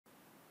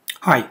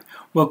Hi,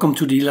 welcome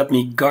to the Let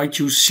Me Guide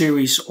You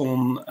series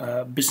on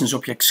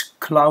BusinessObjects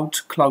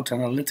Cloud, Cloud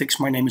Analytics.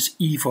 My name is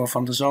Iver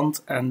van der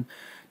Zand, and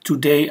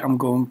today I'm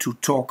going to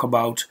talk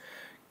about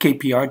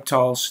KPI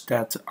tiles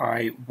that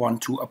I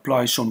want to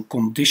apply some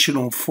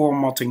conditional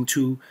formatting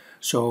to,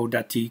 so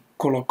that the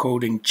color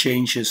coding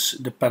changes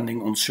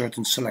depending on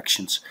certain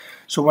selections.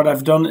 So what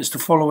I've done is the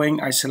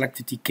following. I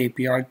selected the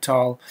KPI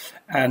tile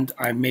and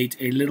I made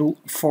a little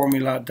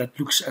formula that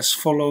looks as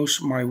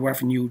follows: my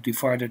revenue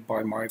divided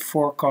by my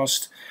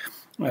forecast,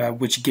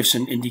 which gives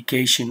an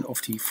indication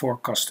of the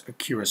forecast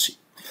accuracy.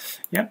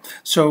 Yeah,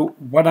 so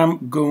what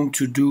I'm going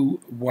to do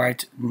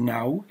right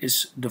now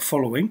is the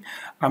following.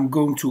 I'm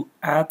going to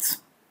add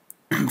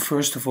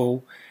first of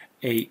all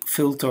a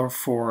filter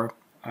for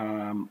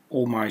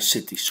all my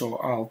cities. So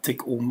I'll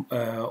tick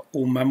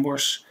all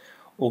members,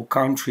 all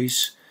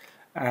countries,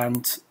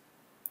 and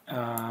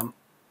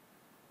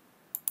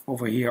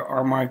over here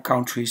are my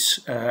countries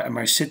and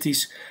my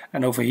cities,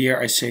 and over here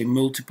I say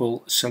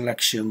multiple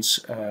selections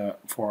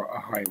for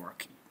a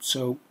hierarchy.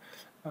 So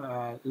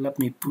let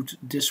me put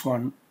this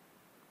one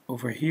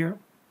over here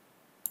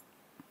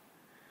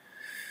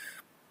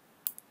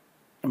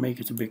and make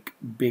it a bit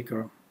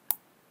bigger.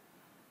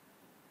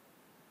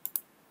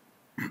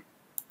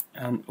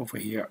 And over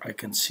here I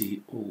can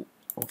see all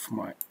of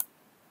my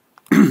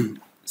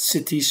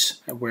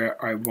cities where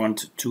I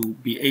want to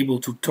be able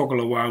to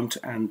toggle around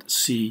and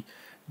see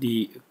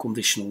the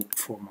conditional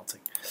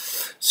formatting.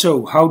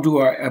 So how do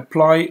I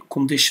apply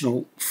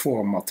conditional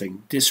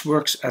formatting? This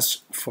works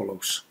as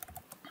follows.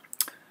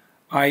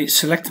 I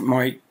select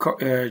my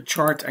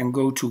chart and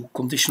go to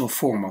conditional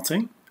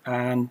formatting,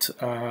 and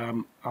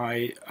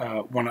I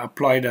want to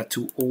apply that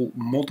to all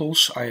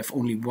models. I have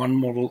only one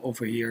model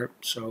over here,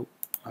 so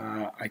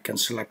I can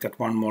select that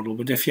one model,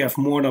 but if you have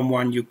more than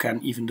one, you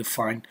can even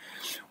define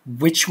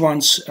which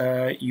ones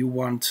you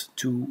want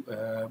to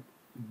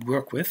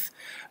work with.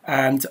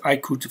 And I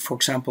could, for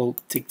example,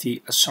 tick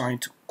the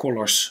assigned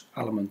colors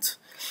element.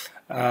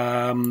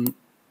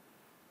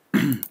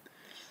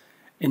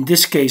 In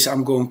this case,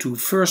 I'm going to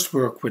first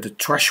work with a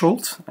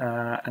threshold,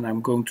 and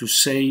I'm going to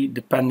say,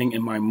 depending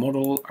in my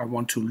model, I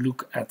want to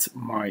look at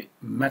my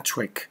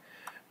metric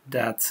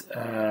that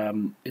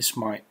is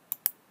my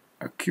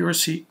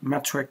accuracy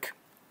metric.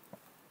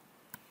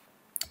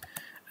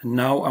 And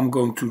now I'm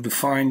going to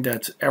define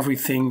that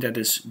everything that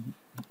is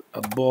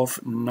above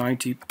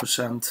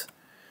 90%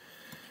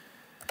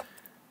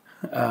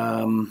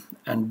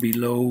 and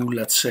below,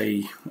 let's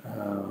say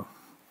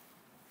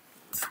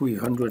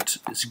 300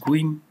 is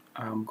green.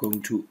 I'm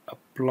going to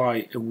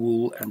apply a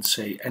rule and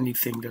say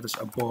anything that is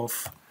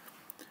above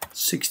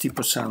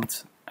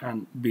 60%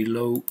 and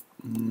below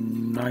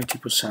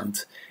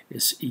 90%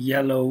 is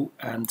yellow,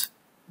 and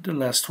the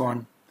last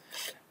one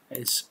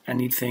is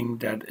anything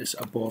that is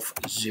above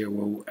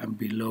 0 and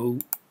below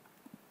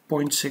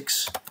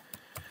 0.6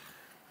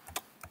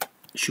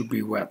 should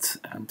be red,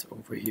 and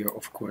over here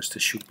of course there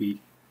should be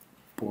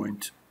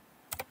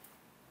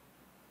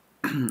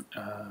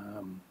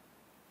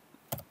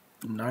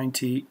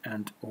 0.90,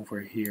 and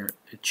over here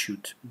it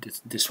should,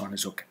 this one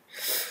is okay.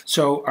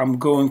 So I'm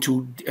going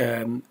to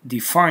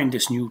define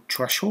this new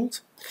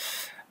threshold,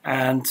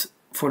 and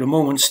for the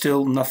moment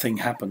still nothing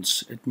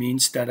happens. It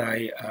means that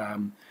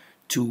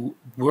to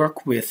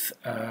work with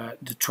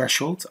the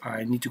threshold,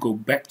 I need to go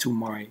back to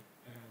my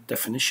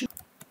definition,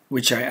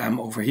 which I am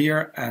over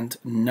here, and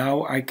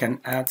now I can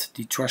add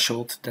the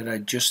threshold that I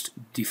just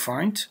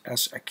defined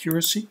as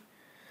accuracy.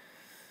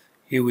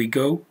 Here we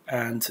go,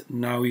 and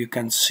now you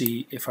can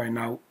see if I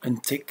now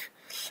untick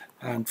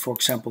and, for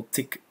example,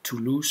 tick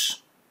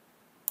Toulouse,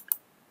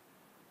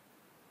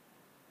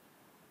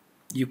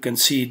 you can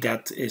see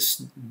that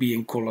is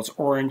being colored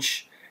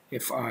orange.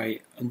 If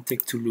I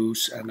untick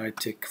Toulouse and I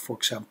tick, for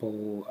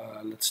example,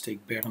 let's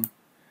take Bern,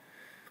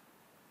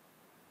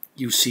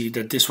 you see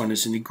that this one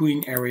is in the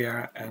green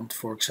area, and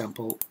for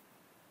example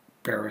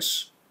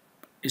Paris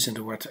is in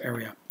the red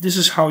area. This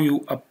is how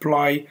you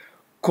apply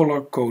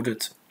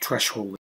color-coded thresholding.